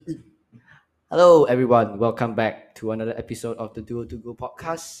Hello, everyone. Welcome back to another episode of the Duo to Go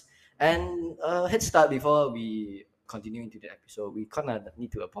podcast. And head start before we continue into the episode, we kind of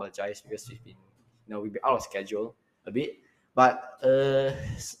need to apologize because we've been out of schedule a bit. But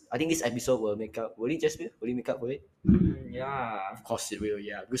I think this episode will make up. Will it, Jasveer? Will it make up for it? Yeah. Of course it will.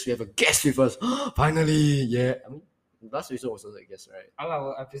 Yeah, because we have a guest with us. Finally, yeah. I mean, last episode was also a guest, right? All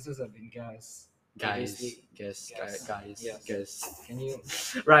our episodes have been guys. Guys, Previously. guys, Yes. guys, Yes. guys. Can you?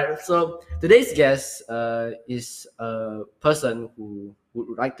 Right. So today's guest is a person who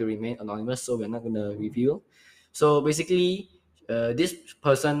would like to remain anonymous, so we're not gonna reveal. So basically, this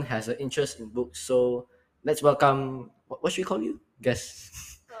person has an interest in books. So let's welcome. What should we call you?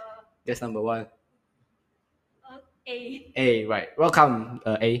 Guest. Guest number one. A. A. Right. Welcome.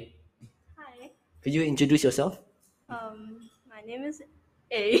 A. Hi. Could you introduce yourself? My name is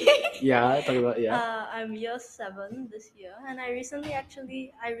A. Yeah. Talk about I'm year 7 this year, and I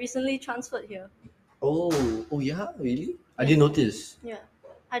recently transferred here. Oh. Oh yeah. Really? I didn't notice. Yeah,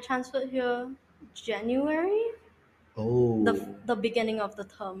 I transferred here January, Oh. the beginning of the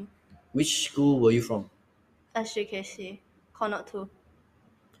term. Which school were you from? SJKC, Connaught 2.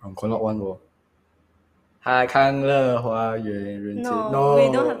 From Connaught One 哦。海康乐花园人间 No, we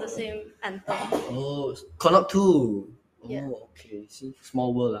don't have the same anthem. Oh, Connaught Two. Oh, Yeah. okay. See,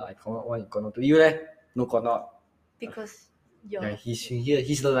 small world lah. I Connaught One, Connaught Two. You leh? No Connaught. Because Yeah, he's here.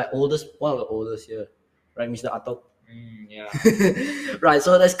 He's the oldest, one of the oldest here, right, Mr. Atok? Yeah. Right.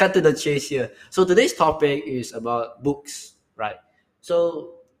 So let's cut to the chase here. So today's topic is about books, right?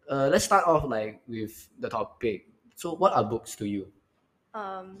 So let's start off with the topic. So what are books to you?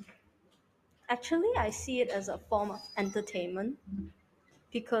 Actually, I see it as a form of entertainment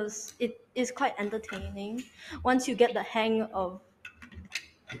because it is quite entertaining once you get the hang of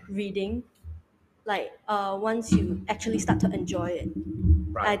reading. Once you actually start to enjoy it,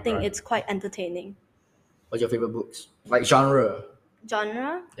 I think Right. it's quite entertaining. What's your favorite books? Like genre?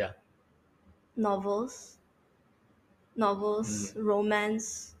 Genre, Yeah. novels, romance.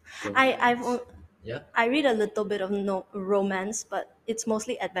 Romance. Yeah. I read a little bit of romance, but it's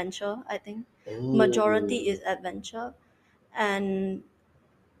mostly adventure. I think Oh. majority is adventure, and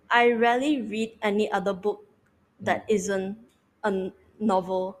I rarely read any other book that isn't a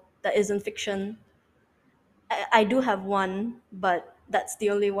novel, that isn't fiction. I do have one, but that's the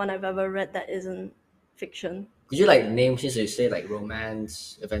only one I've ever read that isn't fiction. Could you name, since you say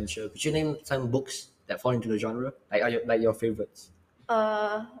romance, adventure? Could you name some books that fall into the genre? Like your favorites?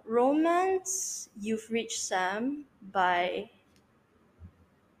 Romance, You've Reached Sam by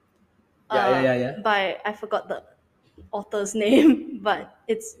Yeah. by I forgot the author's name, but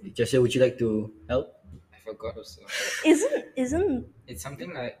it's Jesse, would you like to help? I forgot also. isn't It's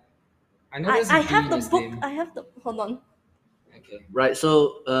something like I know there's a I B have in the his book. name. I have the hold on. Okay. Right.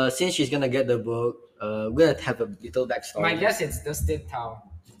 So since she's gonna get the book, we're gonna have a little backstory. My guess it's Dustin Tao.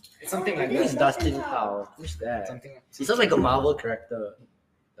 It's something like it Who's is that. Dustin Dustin Tao? Who's that? Something. He sounds like a Marvel character.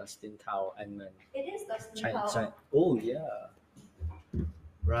 Dustin Tao and then It is Dustin Powell. Oh yeah.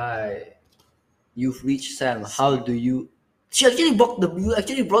 Right. You've reached Sam. How do you? She actually brought you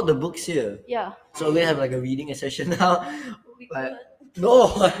actually brought the books here. Yeah. So we have a reading session now. We Like, could.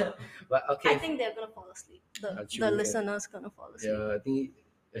 no, but okay. I think they're gonna fall asleep. The Actually, listeners gonna fall asleep. Yeah, I think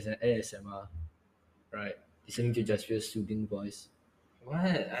it's an ASMR, right? Listening to Jasveer's soothing voice. What?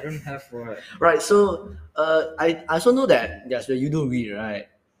 I don't have what. Right. So, I also know that Jasveer, you do read, right?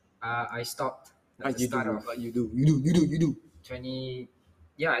 I stopped at the You start do. of You do. 20.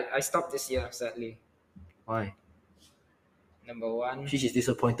 Yeah, I stopped this year sadly. Why? Number one, She's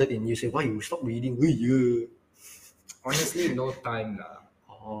disappointed in you. Say, why you stop reading? Oh, yeah. honestly, no time lah.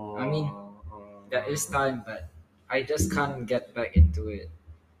 Oh, I mean, There is time, but I just can't get back into it.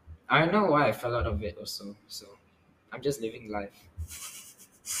 I don't know why I fell out of it also. So I'm just living life.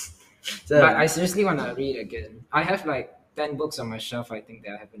 So, But I seriously want to read again. I have 10 books on my shelf, I think,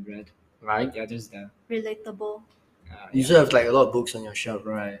 that I haven't read. right. The others there. Relatable. You still have a lot of books on your shelf,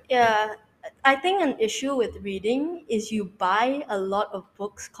 right? Yeah. I think an issue with reading is you buy a lot of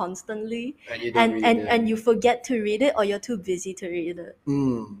books constantly And you don't read them. and you forget to read it or you're too busy to read it.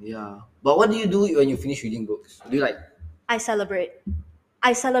 Yeah. But what do you do when you finish reading books? Do you I celebrate.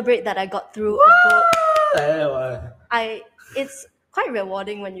 I celebrate that I got through a book. It's quite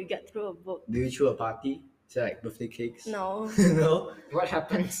rewarding when you get through a book. Do you throw a party? Say birthday cakes? No. No. What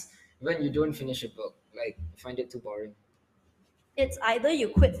happens when you don't finish a book? Find it too boring. It's either you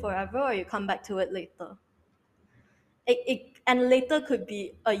quit forever or you come back to it later. And later could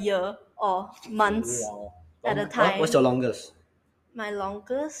be a year or months Wow. at a What- time. What's your longest? My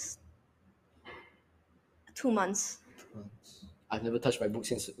longest 2 months. I've never touched my book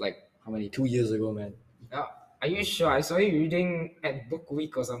since like how many 2 years ago, man. Now, are you sure? I saw you reading at Book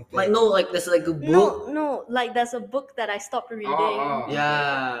Week or something. Like no, like there's like a book. No, like there's a book that I stopped reading. Okay.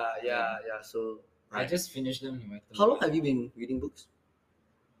 Yeah. So I just finished them. No matter how long what. have you been reading books?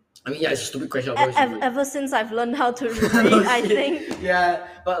 I mean, yeah, it's a stupid question. Of course, Ever since I've learned how to read, I think. Yeah,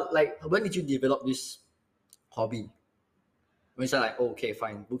 but like, when did you develop this hobby? When it's like, oh, okay,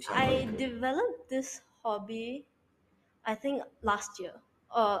 fine, books. Are I fine. developed this hobby, I think last year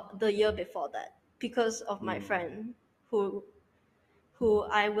or the year before that, because of my friend who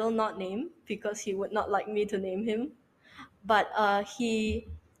I will not name because he would not like me to name him. But he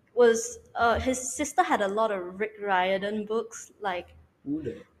was his sister had a lot of Rick Riordan books Who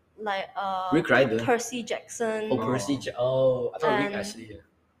the like Rick Rider? Percy Jackson. Oh, Percy. Oh, I thought Rick And- Astley. Yeah.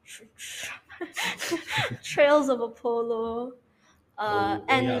 Trails of Apollo. Oh, yeah,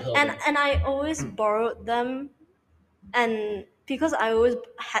 I heard of them. And I always borrowed them, and because I always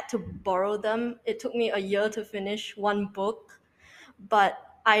had to borrow them, it took me a year to finish one book. But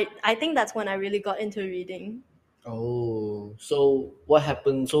I think that's when I really got into reading. Oh, so what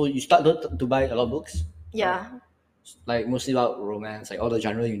happened? So you started to buy a lot of books, Yeah. like mostly about romance, like all the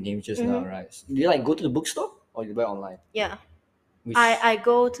genre you named just now, right? Did you like go to the bookstore or you buy online? Yeah. Which, I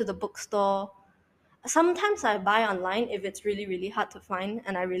go to the bookstore. Sometimes I buy online if it's really, really hard to find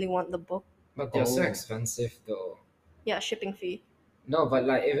and I really want the book. But they're so Oh. expensive though. Yeah, shipping fee. No, but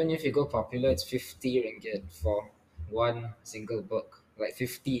like even if you go popular, it's 50 ringgit for one single book. Like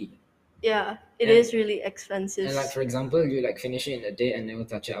 50. Yeah, it And- is really expensive. And like for example, you like finish it in a day and never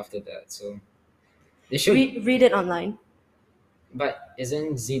touch it after that. So they should. Read it online. But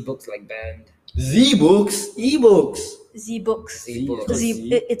isn't Z-books like banned? Z-books, e-books. Z-books. Z-books.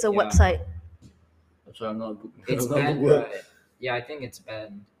 It's a Yeah. website. So I'm not a book. It's I'm not a banned, bookworm. right? Yeah, I think it's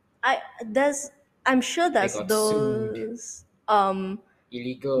banned. I'm sure there's got those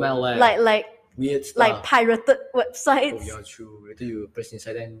Illegal. Malware. like Weird stuff. like pirated websites. Oh yeah, true. Later you press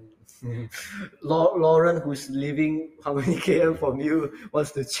inside and Lauren, who's living how many km from you,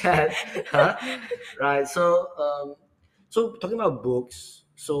 wants to chat. Huh? Right. So talking about books.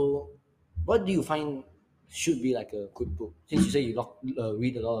 So, what do you find should be like a good book? Since you say you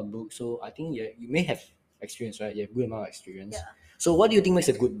read a lot of books, so I think you may have experience, right? You have good amount of experience. Yeah. So, what do you think makes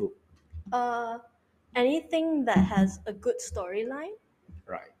a good book? Anything that has a good storyline.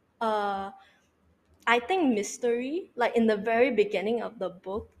 Right. I think mystery, like in the very beginning of the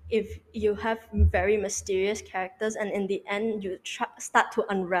book, if you have very mysterious characters and in the end you start to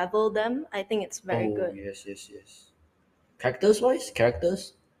unravel them, I think it's very good. Yes. Characters.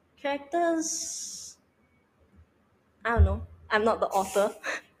 Characters, I don't know. I'm not the author.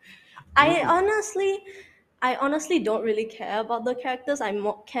 I honestly don't really care about the characters.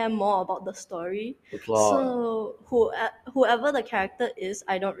 Care more about the story. The plot. So whoever the character is,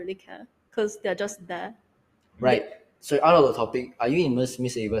 I don't really care because they're just there. Right. So out of the topic, are you in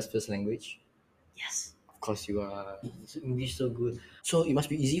Miss Ava's first language? Yes. Of course you are. English so good. So it must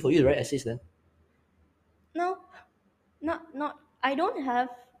be easy for you to write essays then. No, not. I don't have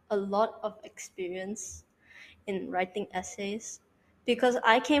a lot of experience in writing essays because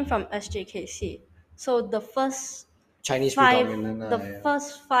I came from SJKC. So the first Chinese five predominant. the Yeah.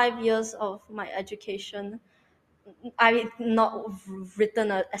 first 5 years of my education, I not written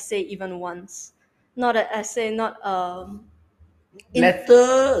an essay even once. Not an essay, not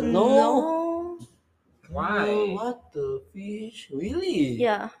Letter? No. no. Why? No, what the fish? Really?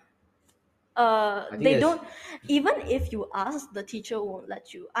 Yeah. think They that's- don't. Even if you ask, the teacher won't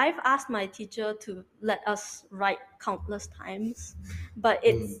let you. I've asked my teacher to let us write countless times, but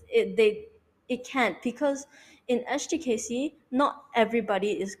it can't because in HTKC not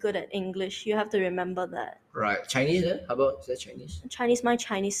everybody is good at English. You have to remember that. Right. Chinese then? How about is that Chinese? My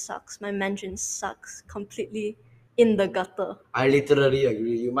Chinese sucks. My Mandarin sucks completely in the gutter. I literally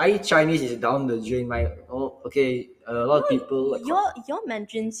agree with you. My Chinese is down the drain. A lot of people like Your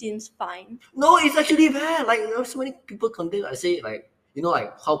Mandarin seems fine. no, it's actually bad. Like so many people complain. I say like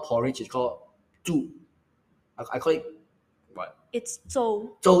like how porridge is called 煮. I call it what? It's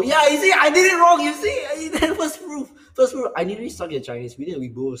so So yeah, you see, I did it wrong. You see, that was proof. First proof. I literally suck at Chinese. We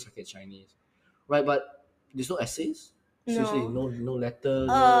both suck at Chinese, right? But there's no essays. Seriously, no letter,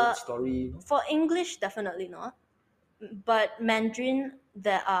 no story. No? for English definitely not, but Mandarin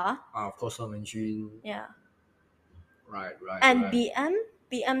there are. Of course, not Mandarin. Yeah. Right. And right.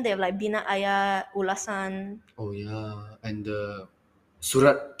 BM they have like Bina Ayat, Ulasan. Oh yeah, and the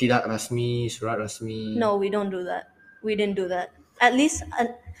surat tidak rasmi, surat rasmi. No, we don't do that. We didn't do that. At least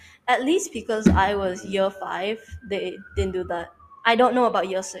because I was year 5, they didn't do that. I don't know about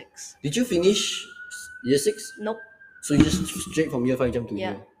year 6. Did you finish year 6? Nope. So you just straight from year 5 jump to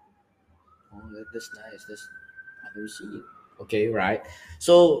Yeah. here. Oh, that's nice. I've never seen it. Okay, right.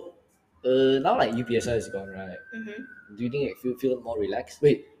 So now like UPSR is gone, right? Mm-hmm. Do you think you feel more relaxed?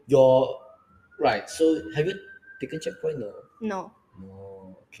 Wait, you're right. So have you taken checkpoint? No. No.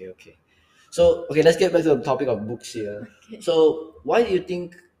 No. Okay, okay. So okay, let's get back to the topic of books here. Okay. So why do you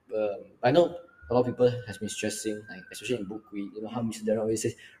think? I know a lot of people has been stressing, like especially in book week. You know how Mr. Darren always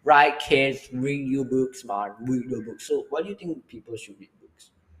says, "Right, kids, read your books, man. Read your books." So why do you think people should read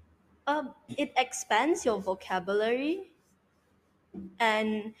books? It expands your vocabulary,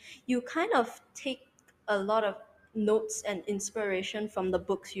 and you kind of take a lot of notes and inspiration from the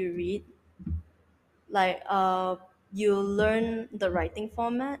books you read. Like you learn the writing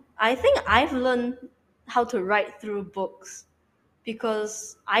format. I think I've learned how to write through books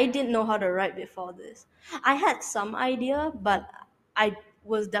because I didn't know how to write before this. I had some idea, but I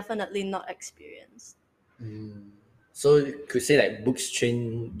was definitely not experienced. So you could say like books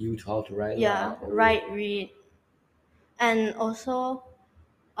train you to how to write, Yeah, lah. Oh. write, read, and also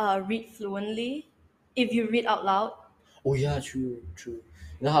read fluently. If you read out loud, Oh yeah, true, true.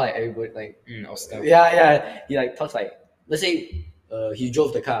 You know how like everybody like Oscar. yeah, he like talks like, let's say he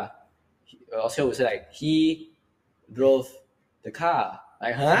drove the car. Oscar would say like he drove the car.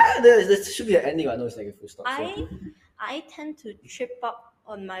 Like huh? There should be an ending. I know it's like a full stop. So I I tend to trip up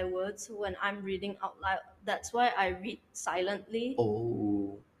on my words when I'm reading out loud. That's why I read silently.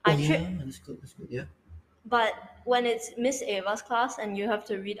 oh I yeah, trip, that's good. That's good. Yeah. but when it's Miss Ava's class and you have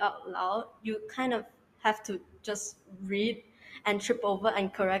to read out loud, you kind of have to just read and trip over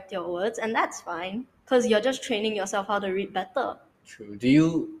and correct your words, and that's fine because you're just training yourself how to read better. True. Do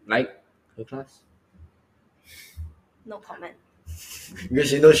you like her class? No comment.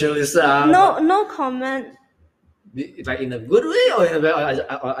 Because you know she'll listen. No, no comment. Like in a good way or in a bad.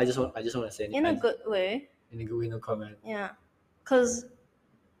 I just want to say In a good way. in a good way. No comment. Yeah, because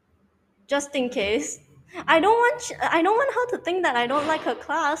just in case, I don't want her to think that I don't like her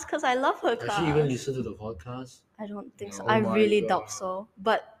class because I love her Does she even class. listen to the podcast? I don't think so. Oh I my really God. doubt so.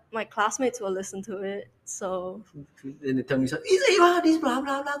 But my classmates will listen to it. So Then they tell me, so, is it this blah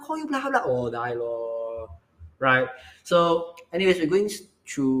blah blah, call you blah blah. Oh, die lor. Right. So, anyways, we're going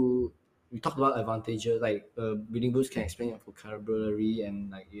through. We talked about advantages, like reading books can expand your vocabulary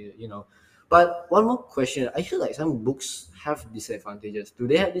and like you know. But one more question: I feel like some books have disadvantages. Do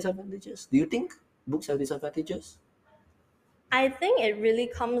they have disadvantages? Do you think books have disadvantages? I think it really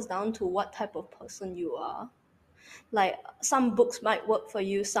comes down to what type of person you are. Like some books might work for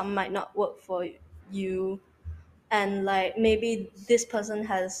you, some might not work for you. And like maybe this person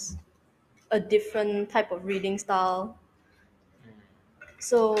has a different type of reading style.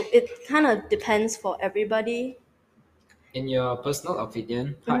 So it kind of depends for everybody. In your personal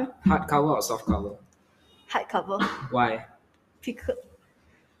opinion, Mhm. hardcover or softcover? Hardcover. Why? Because,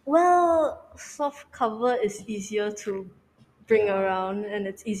 well, soft cover is easier to bring around and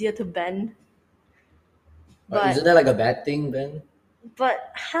it's easier to bend. Isn't But that like a bad thing then?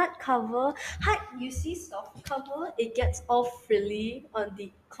 you see soft cover, it gets all frilly on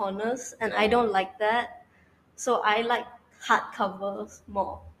the corners, and I Yeah. don't like that. So I like hard covers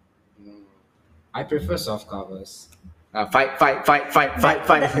more. I prefer soft covers. That,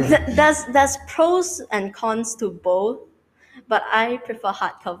 there's pros and cons to both, but I prefer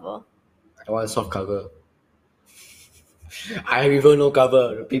hardcover. I want soft cover. I even no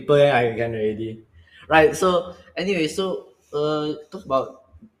cover. People I can already. Right. So anyway, so talk about,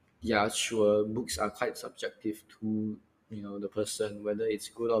 yeah, sure. Books are quite subjective to the person, whether it's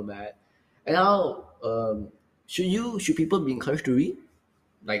good or bad. And now, should people be encouraged to read?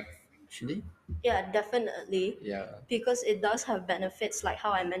 Like, should they? Yeah, definitely, Yeah. because it does have benefits, like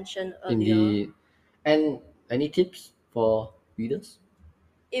how I mentioned earlier. Indeed. And any tips for readers?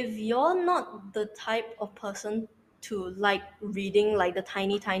 If you're not the type of person to like reading like the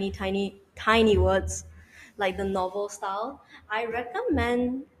tiny words, like the novel style, I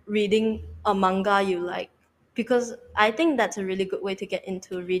recommend reading a manga you like, because I think that's a really good way to get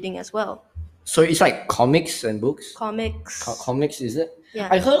into reading as well. So it's like comics and books. Comics. Comics, is it? Yeah.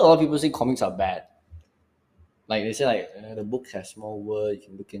 I heard a lot of people say comics are bad. Like they say, like the books have small words, you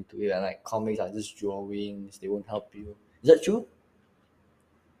can look into it, and like comics are just drawings, they won't help you. Is that true?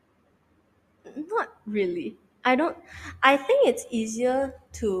 Not really. I think it's easier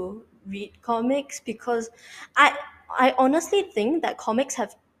to read comics because I I honestly think that comics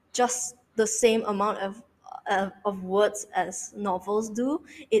have just the same amount of words as novels do.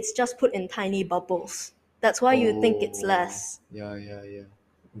 It's just put in tiny bubbles. That's why you think it's less. Yeah.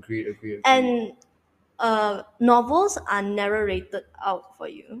 Agreed. And novels are narrated out for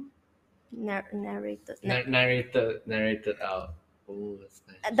you. Narrated. Narrated out. Oh, that's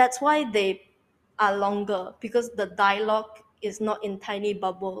nice. That's why they are longer because the dialogue is not in tiny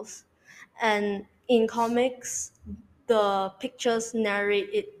bubbles, and in comics the pictures narrate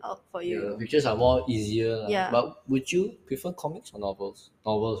it out for Yeah, the you. pictures are more easier. Lah. Yeah. But would you prefer comics or novels?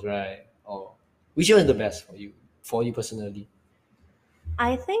 Novels, right? Or which one is the best for you? For you personally?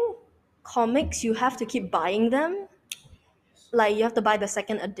 I think comics you have to keep buying them. Like you have to buy the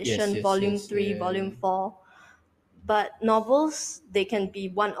second Yes, edition, yes, volume yes. 3, Yeah. volume 4. But novels, they can be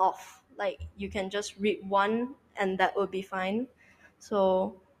one off. Like you can just read one and that will be fine.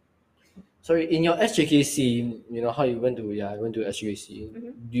 So Sorry, in your SJKC, you know how you went to SJKC.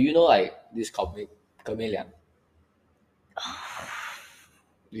 Do you know like this comic Chameleon?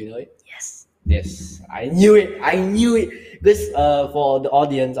 Do you know it? yes. Yes, I knew it. I knew it. Because for the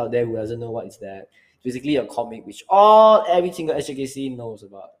audience out there who doesn't know what is that, it's basically a comic which every single SJKC knows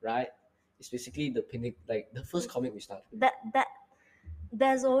about, right? It's basically the pinnacle, like the first comic we start with. That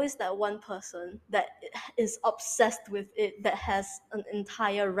there's always that one person that is obsessed with it, that has an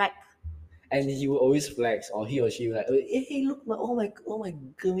entire rack. And he will always flex, or he or she will like, hey, look, my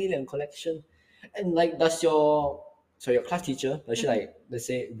chameleon collection. And like, your class teacher, does she like, let's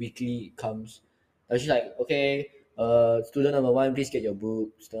say weekly comes, does she like, okay, student number one, please get your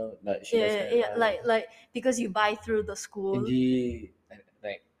books, like she does Yeah, that, yeah, right? like because you buy through the school. Indeed,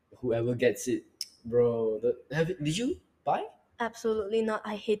 like whoever gets it, bro. Did you buy? Absolutely not.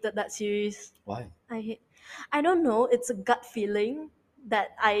 I hated that series. Why? I don't know, it's a gut feeling that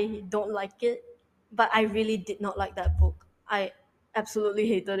I don't like it, but I really did not like that book. I absolutely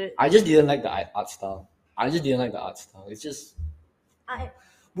hated it. I just didn't like the art style. I just didn't like the art style. It's just, I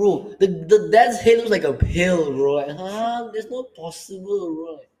bro, the dad's head looks like a pill, bro. Like, there's no possible,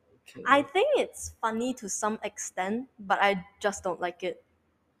 bro. Like, okay. I think it's funny to some extent, but I just don't like it.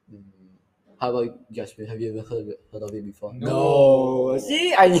 How about Jasveer? Have you ever heard of it before? No.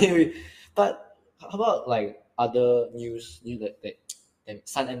 See, I knew it. But how about like other news that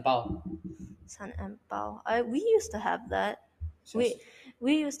Sun and Bao? Sun and Bao. We used to have that.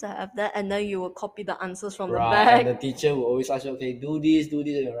 We used to have that, and then you would copy the answers from the Right, and the back. teacher will always ask you, okay, do this,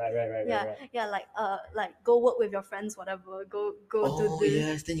 right, Yeah, right. yeah, like go work with your friends, whatever. Go do Oh this,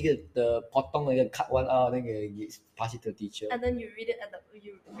 yes, then you get the potong, like cut one out, then you pass it to the teacher. and then you read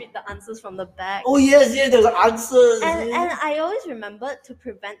the answers from the back. Oh yes, there's answers. And I always remember, to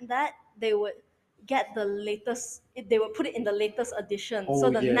prevent that, they would get the latest. They would put it in the latest edition, so Oh,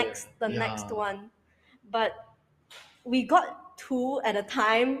 the yeah. next Yeah. one. But we got two at a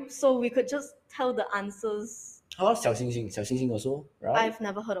time, so we could just tell the answers. How about 小星星 also, right? I've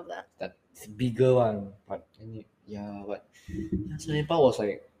never heard of that. That's bigger one, but Sun and Bao was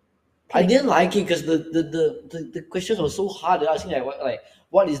like, I didn't like it because the questions were so hard. They're asking like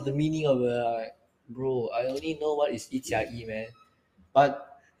what is the meaning of bro? I only know what is 1+1, man.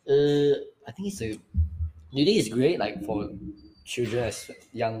 But I think do you think it's great like for children as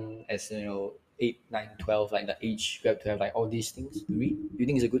young as 8, 9, 12, like the age you have to have like all these things to read? Do you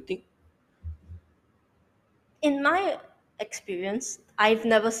think it's a good thing? In my experience, I've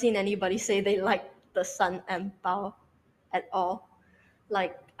never seen anybody say they like the Sun and Bao at all.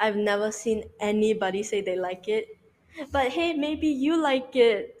 Like I've never seen anybody say they like it. But hey, maybe you like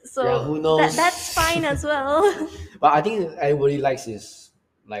it, so Yeah, who knows? that's fine as well. But I think everybody likes this,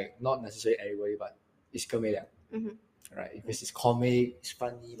 like not necessarily everybody, but it's chameleon, Mhm. right? Because it's comic, it's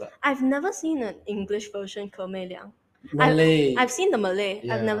funny, but I've never seen an English version Chameleon. Malay. I've seen the Malay.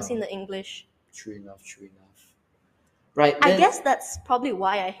 I've never Yeah. seen the English. True enough. Right. I then- guess that's probably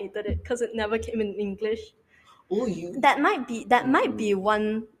why I hated it, because it never came in English. Oh, you. That might be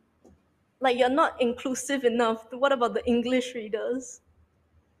one. Like you're not inclusive enough. What about the English readers?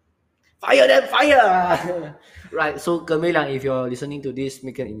 Fire them, fire! Right, so Chameleon, if you're listening to this,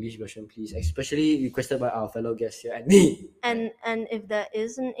 make an English version, please. Especially requested by our fellow guests here and me. And if there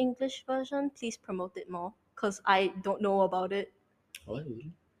is an English version, please promote it more, because I don't know about it. Oh, really?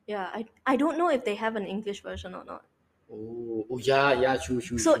 Yeah, I don't know if they have an English version or not. Oh, yeah, true.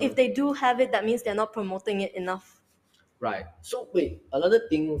 So true. if they do have it, that means they're not promoting it enough. Right. So wait, another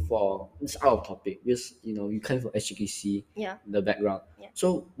thing for it's out of topic because you come from HGKC, Yeah. the background. Yeah.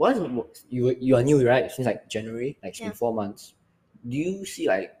 So you are new, right? Since like January, like it's been Yeah. 4 months. Do you see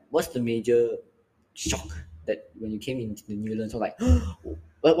like what's the major shock that when you came into the New Zealand? So like,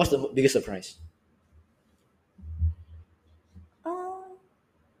 what's the biggest surprise? Uh,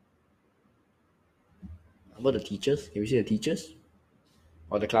 How about the teachers? Can you see the teachers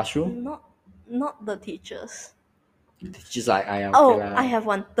or the classroom? not the teachers. The teachers like I am. Oh, okay lah. I have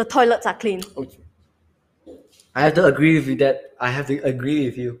one. The toilets are clean. Okay. I have to agree with you that I have to agree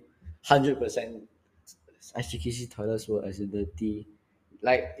with you. 100%. ICKC toilets were as dirty.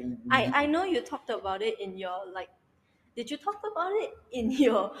 Like, I know you talked about it in your like. Did you talk about it in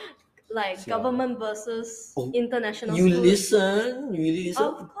your like Yeah. government versus Oh, international you schools? listen? You really listen?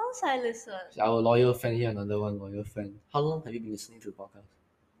 Of course, I listen. Our loyal friend here, another one loyal friend. How long have you been listening to the podcast?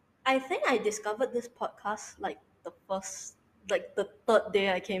 I think I discovered this podcast like the third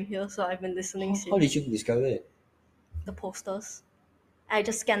day I came here, so I've been listening How did since you discover it? the posters. I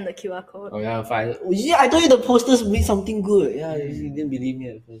just scanned the QR code. Oh yeah, fine. Oh, yeah, I told you the posters made something good. Yeah, you didn't believe me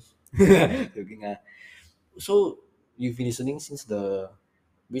at first. Joking, ah. So you've been listening since the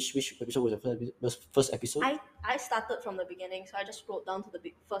which episode was the first episode? I started from the beginning, so I just scrolled down to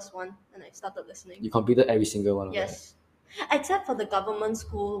the first one and I started listening. You completed every single one of them. Yes. Except for the government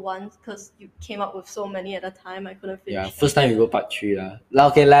school ones, because you came up with so many at a time, I couldn't finish. Yeah, them. first time we go part 3 lah.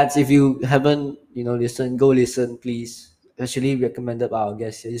 Okay, lads, if you haven't listen, go listen, please. Actually recommended by our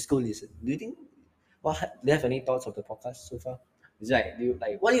guests here. Just go listen. Do you think? Do you have any thoughts of the podcast so far? Is it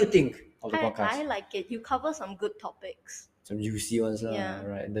like, what do you think of the podcast? I like it. You cover some good topics. Some juicy ones, lah. Yeah.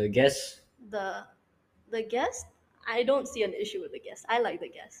 Right. The guests. The guest, I don't see an issue with the guest. I like the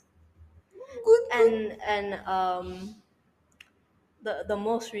guest. Good. And the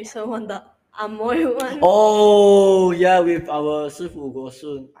most recent one, the Amoy one. Oh yeah, with our Sifu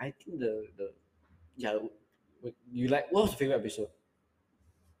Gosun. I think the yeah. You like, what was the favorite episode?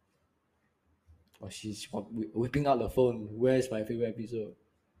 Oh, she's whipping out the phone. Where's my favorite episode?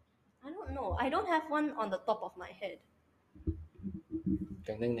 I don't know. I don't have one on the top of my head.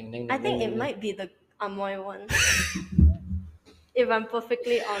 Ding, ding, ding, ding, I ding, think ding, it ding. might be the Amoy one. If I'm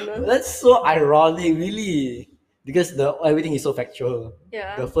perfectly honest. That's so ironic, really, because everything is so factual.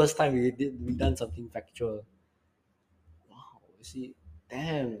 Yeah. The first time we done something factual. Wow, see,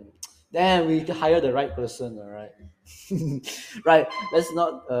 damn, we hired the right person, all right. Right, let's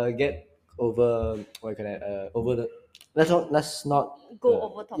not get over what can I over the let's not Go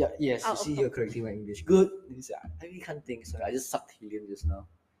over topic. Yeah, yes, you Out of see, you're correcting my English. Good. I really can't think. Sorry, I just sucked helium just now.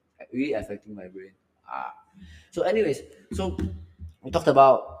 Really affecting my brain. So, anyways, so we talked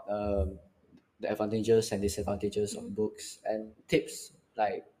about the advantages and disadvantages of books and tips.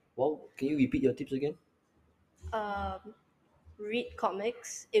 Like, well, can you repeat your tips again? Read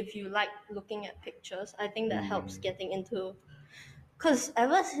comics if you like looking at pictures. I think that helps getting into. Cause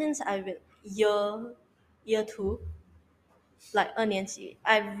ever since I've been year 2, like 2年级,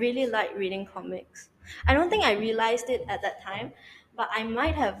 I really like reading comics. I don't think I realized it at that time, but I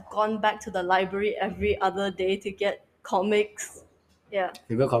might have gone back to the library every other day to get comics. Yeah.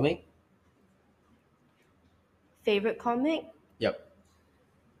 Favorite comic? Favorite comic Yep.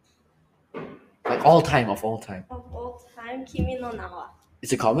 Like of all time. of all time, Kimi no Na wa.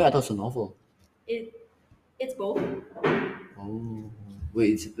 It's a comic. I thought it's a novel. It's both. Oh,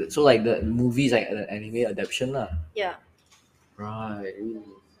 wait. So like the movie is like an anime adaptation, lah. Yeah. Right. Really.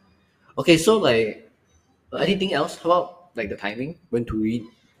 Okay, so like anything else? How about like the timing when to read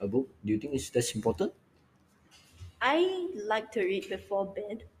a book? Do you think that's important? I like to read before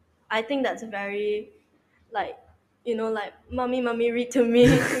bed. I think that's very, like, like, mommy, read to me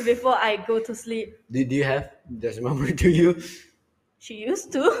before I go to sleep. Do you have does memory to you? She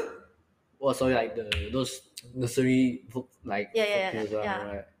used to. Oh, sorry, like those nursery book like Yeah, folktales, yeah.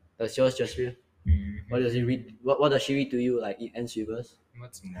 right? Does yours just read? What does he read? What does she read to you? Like it ends with us?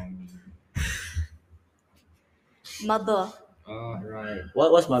 What's mommy? Mother, Oh, right.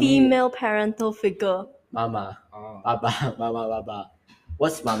 What's mommy? female parental figure. Mama. Oh, Baba. Mama. Baba.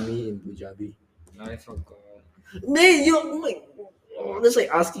 What's mommy in Punjabi? I forgot. Man, that's like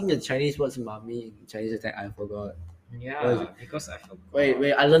asking a Chinese what's mommy in Chinese. It's like, I forgot. Yeah, because I forgot.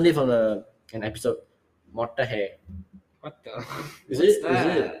 Wait, I learned it from an episode. Morta hair. What the? Is What's it?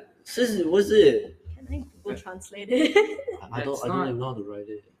 that? What's it? Can I Google translate it? I That's don't not- even know how to write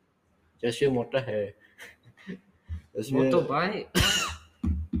it. Jasveer morta hair. Jasveer- Motorbike?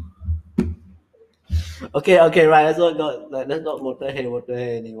 Okay, right. Let's not morta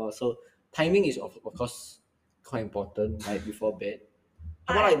hair anymore. So timing is of course quite important, like before bed.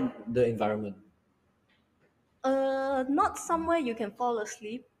 How about like the environment? Not somewhere you can fall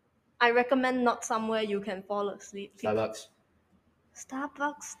asleep. I recommend not somewhere you can fall asleep. Starbucks,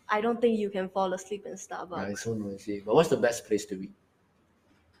 I don't think you can fall asleep in Yeah, Starbucks. it's so noisy. But what's the best place to be?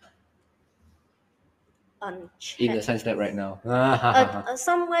 In the science lab right now.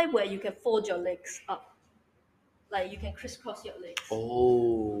 Somewhere where you can fold your legs up. Like you can crisscross your legs.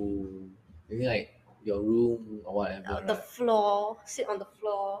 Oh, maybe like your room or whatever. The Right? floor, sit on the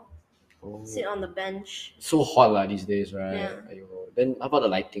floor, Oh. sit on the bench. So hot lah these days, right? Yeah. Aiyo. Then how about the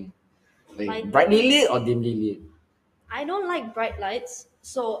lighting? Like Lighting. brightly lit or dimly lit? I don't like bright lights.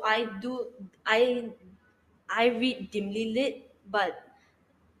 So I read dimly lit, but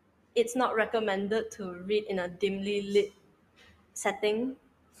it's not recommended to read in a dimly lit setting.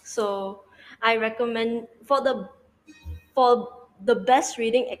 So I recommend for the best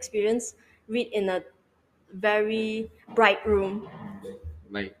reading experience, read in a very bright room.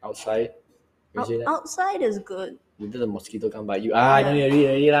 Like outside. You say that? Outside is good. Later the mosquito come bite you. I know Yeah. you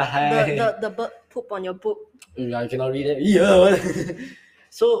read already lah. The bird poop on your book. I cannot read it. Yeah.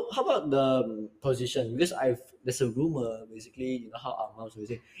 So how about the position? Because there's a rumor basically. You know how our moms will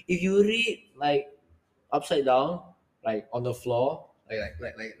say, if you read like upside down, like on the floor, like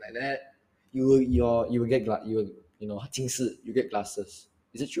that, you will get you will, you know 近视, you get glasses.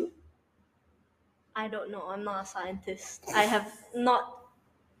 Is it true? I don't know. I'm not a scientist. I have not.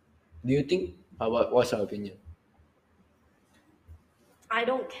 Do you think? What's your opinion? I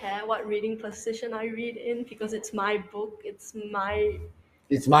don't care what reading position I read in because it's my book. It's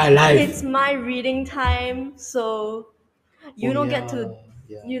my Life. reading time. So you Oh, don't yeah, get to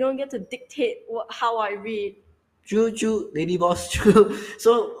yeah. you don't get to dictate how I read. True, lady boss, true.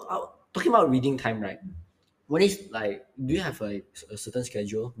 So talking about reading time, right? When is like, do you have like a certain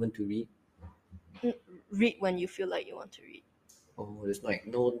schedule when to read? Read when you feel like you want to read. Oh, there's like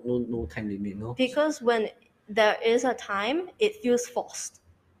no time limit, no. Because when there is a time, it feels forced.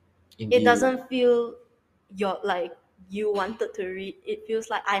 Indeed. It doesn't feel you wanted to read. It feels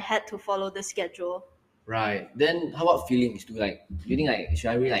like I had to follow the schedule. Right. Then how about feelings? Do you think like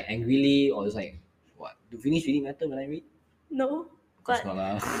should I read like angrily or just like what? Do feelings really matter when I read? No, Of course but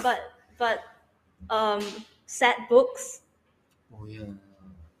not lah. but um, sad books, Oh yeah.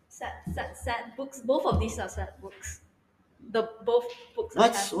 sad books. Both of these are sad books. The both books I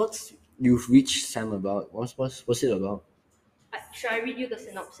have. What's you've reached Sam about? What's it about? Should I read you the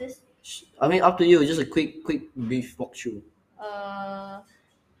synopsis? I mean, up to you. Just a quick brief walkthrough.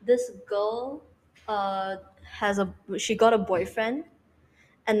 This girl she got a boyfriend,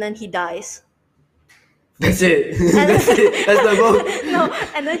 and then he dies. That's it. That's it. That's the book. No,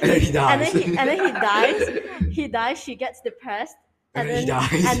 and then And then he dies. And then he dies. He dies. She gets depressed, And and then then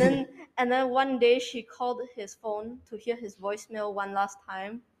he dies. and then one day she called his phone to hear his voicemail one last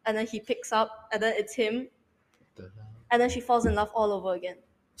time, and then he picks up, and then it's him, and then she falls in love all over again.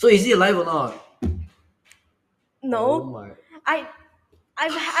 So is he alive or not? No, Oh my.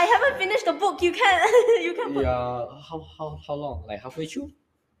 I haven't finished the book. You can you can. Put, Yeah. How long? Like halfway through?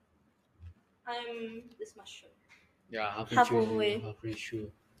 I'm this much sure. Yeah, Halfway. Halfway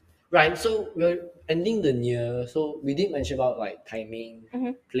through. Right. So we're ending the year. So we did mention about like timing,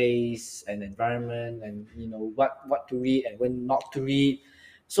 Mhm. place, and environment, and you know what to read and when not to read.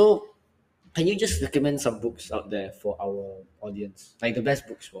 So can you just recommend some books out there for our audience, like the best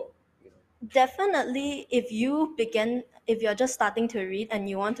books for? Definitely, if you're just starting to read and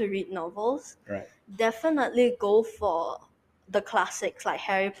you want to read novels, Right. definitely go for the classics like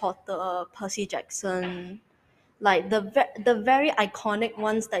Harry Potter, Percy Jackson, like the very iconic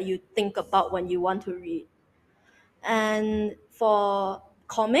ones that you think about when you want to read. And for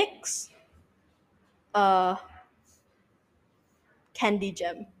comics, uh, Candy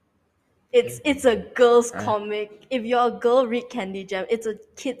Gem. It's a girls' comic. If you're a girl, read Candy Gem. It's a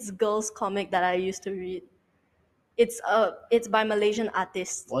kids' girls' comic that I used to read. It's by Malaysian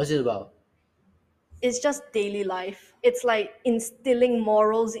artists. What is it about? It's just daily life. It's like instilling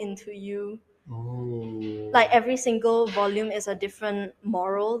morals into you. Oh. Like every single volume is a different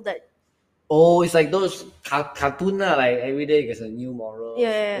moral that. Oh, it's like those cartoon lah. Like every day there's a new moral.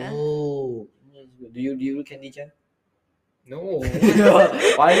 Yeah. Oh. Do you read Candy Chan? No.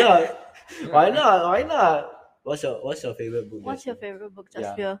 Why not? Why not? What's your favorite book? What's your Jasveer? favorite book, Yeah.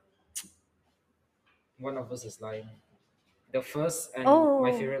 Jasveer? One of Us is Lying. The first and Oh.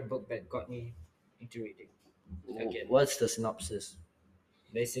 my favorite book that got me into reading. Again. What's the synopsis?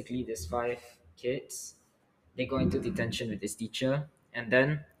 Basically, there's 5 kids. They go into detention with this teacher, and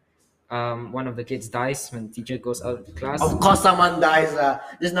then one of the kids dies when the teacher goes out of the class. Of course, someone dies.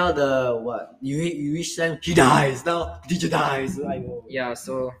 Just now the what? You wish Sam he dies. Now the teacher dies. I know. Yeah,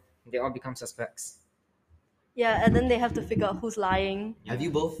 so they all become suspects. Yeah, and then they have to figure out who's lying. Have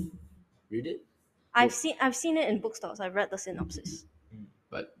you both read it? I've seen it in bookstores. I've read the synopsis.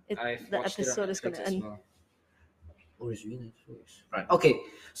 But I've The watched it on episode is Netflix gonna as end. well. oh, it's really Netflix. Right. Okay.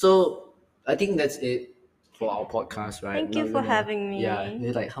 So I think that's it for our podcast. Right. Thank you Now for we're gonna- having me. Yeah.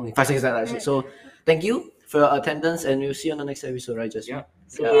 It's like how many 5 seconds left actually. So thank you for your attendance, and we'll see you on the next episode. Right, Jasmine? Yeah.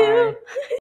 See you. Bye.